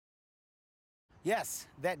Yes,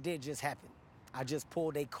 that did just happen. I just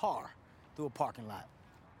pulled a car through a parking lot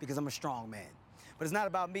because I'm a strong man. But it's not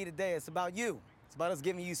about me today, it's about you. It's about us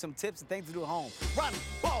giving you some tips and things to do at home. Rodney,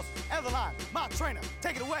 boss, Everline, my trainer,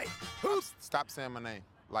 take it away. Who's? Stop saying my name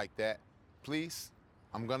like that, please.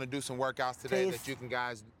 I'm gonna do some workouts today that you can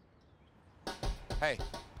guys. Hey.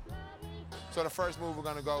 So the first move we're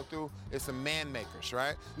gonna go through is some man makers,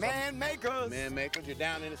 right? Man makers. Man makers. You're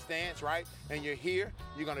down in the stance, right? And you're here.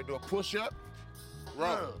 You're gonna do a push-up,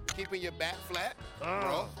 roll, keeping your back flat,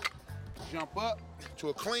 roll, jump up to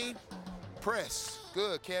a clean press.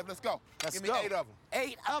 Good, Kev. Let's go. Give me 8 of them.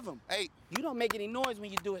 8 of them. 8. You don't make any noise when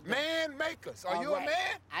you do it. Though. Man makers. Are you a man?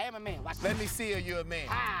 I am a man. Watch Let me see. Are you a man?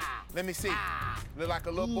 Ah. Let me see. Ah. Look like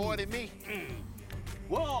a little boy to me.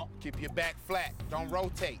 Whoa. Keep your back flat. Don't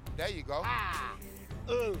rotate. There you go. Ah.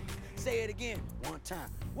 Say it again. 1 time.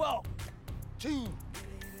 Whoa. 2.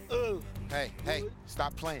 Hey,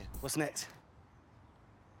 stop playing. What's next?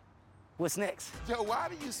 What's next? Yo, why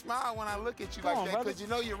do you smile when I look at you like that? Because you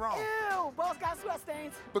know you're wrong. Ew, boss got sweat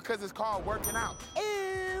stains. Because it's called working out.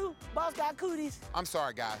 Ew, boss got cooties. I'm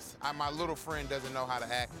sorry, guys. My little friend doesn't know how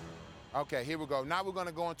to act. Okay, here we go. Now we're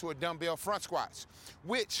gonna go into a dumbbell front squats,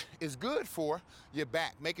 which is good for your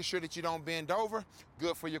back. Making sure that you don't bend over,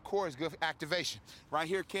 good for your core, is good for activation. Right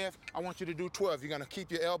here, Kev, I want you to do 12. You're gonna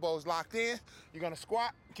keep your elbows locked in, you're gonna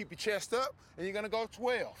squat, keep your chest up, and you're gonna go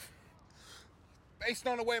 12. Based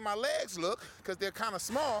on the way my legs look, because they're kind of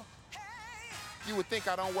small, you would think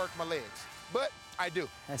I don't work my legs, but I do.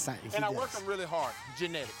 That's not, and I work them really hard.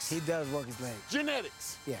 Genetics. He does work his legs.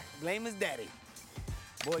 Genetics. Yeah, blame his daddy.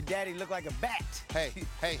 Boy, daddy look like a bat. Hey.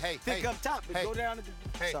 Thick up top, but go down to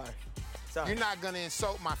the... Hey. Sorry. You're not gonna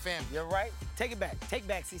insult my family. You're right. Take it back. Take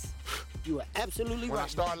back, sis. You are absolutely right. When I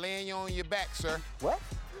start laying you on your back, sir. What?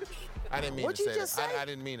 I didn't mean to say that. I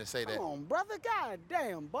didn't mean to say that. Come on, brother. God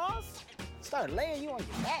damn, boss. Start laying you on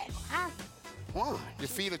your back, huh? Come on. Your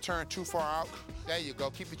feet are turned too far out. There you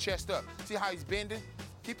go. Keep your chest up. See how he's bending?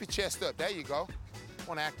 Keep your chest up. There you go.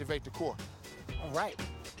 Want to activate the core. All right.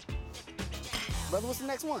 Brother, what's the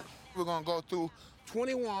next one? We're gonna go through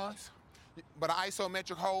 21s, but an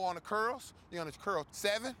isometric hold on the curls. You're gonna curl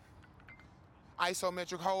 7.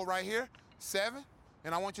 Isometric hold right here, 7.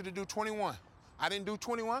 And I want you to do 21. I didn't do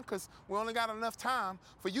 21 because we only got enough time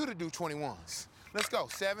for you to do 21s. Let's go,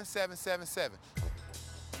 7, 7, 7, 7.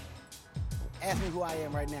 Ask me who I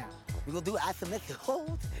am right now. We're gonna do isometric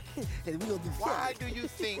holds, and we're gonna do 7. Why do you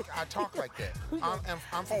think I talk like that?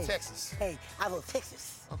 I'm from Texas. Hey, I'm from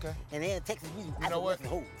Texas. Okay. And then in Texas, we do isometric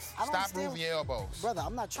holds. Stop moving your elbows. Brother,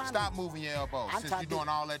 I'm not trying to. Stop moving your elbows since you're doing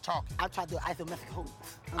all that talking. I'm trying to do isometric holds.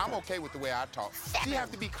 I'm okay with the way I talk. So you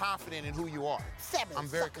have to be confident in who you are. 7. I'm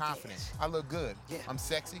very confident. I look good. Yeah. I'm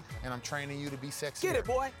sexy, and I'm training you to be sexy. Get it,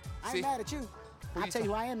 boy. I ain't mad at you. I'll tell you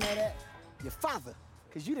who I am mad at. Your father,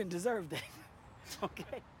 because you didn't deserve that.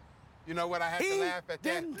 Okay? You know what? I had to laugh at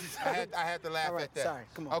that. I had to laugh at that. Sorry,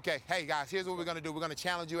 come on. Okay, hey guys, here's what we're gonna do. We're gonna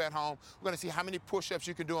challenge you at home. We're gonna see how many push-ups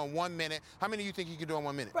you can do in 1 minute. How many do you think you can do in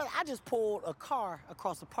 1 minute? Brother, I just pulled a car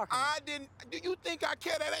across the parking lot. I didn't. Do you think I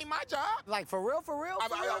care? That ain't my job. Like for real?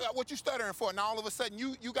 What you stuttering for? Now all of a sudden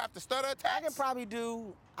you got the stutter attacks? I can probably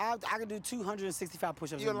do. I can do 265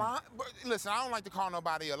 push-ups. You're lying. Listen, I don't like to call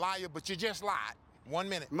nobody a liar, but you just lied. 1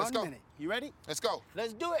 minute. Let's go. 1 minute. You ready? Let's go.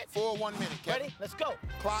 Let's do it. Full 1 minute, Kevin. Ready? Let's go.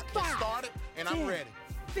 Clock has started, and 10, I'm ready.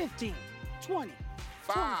 15, 20,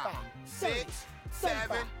 5, 25, 6,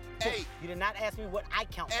 7, 8. You did not ask me what I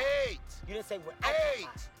count. 8. You didn't say what I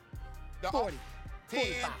count. 40, 10,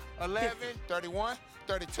 45, 11, 50. 31,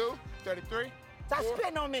 32, 33. Stop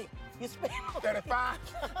spitting on me. You spitting on me. 35,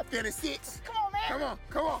 36. Come on, man.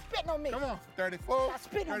 Come on. Stop spitting on me. Come on, 34. Stop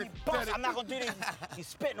spitting on me, boss. I'm not gonna do this. You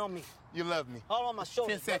spitting on me. You love me. Hold on my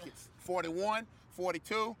shoulder. 10 seconds. 41,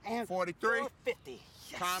 42, and 43. 450.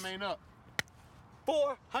 Yes. Time ain't up.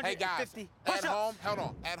 450. Hey guys, at home, hold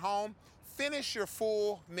on. At home, finish your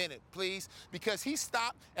full minute, please, because he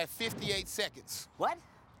stopped at 58 seconds. What?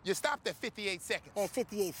 You stopped at 58 seconds. At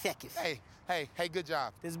 58 seconds. Hey, good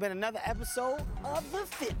job. There's been another episode of The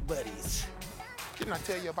Fit Buddies. Didn't I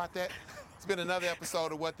tell you about that? It's been another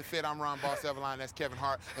episode of What the Fit. I'm Ron Boss Everline. That's Kevin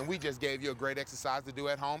Hart. And we just gave you a great exercise to do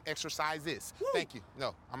at home. Exercise this. Woo. Thank you.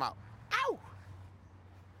 No, I'm out. Ow!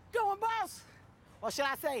 Going, boss. Or should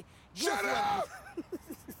I say, shut up!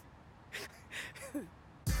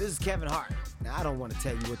 This is Kevin Hart. Now, I don't want to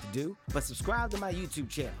tell you what to do, but subscribe to my YouTube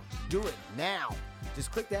channel. Do it now.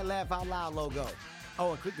 Just click that Laugh Out Loud logo.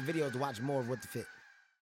 Oh, and click the video to watch more of What the Fit.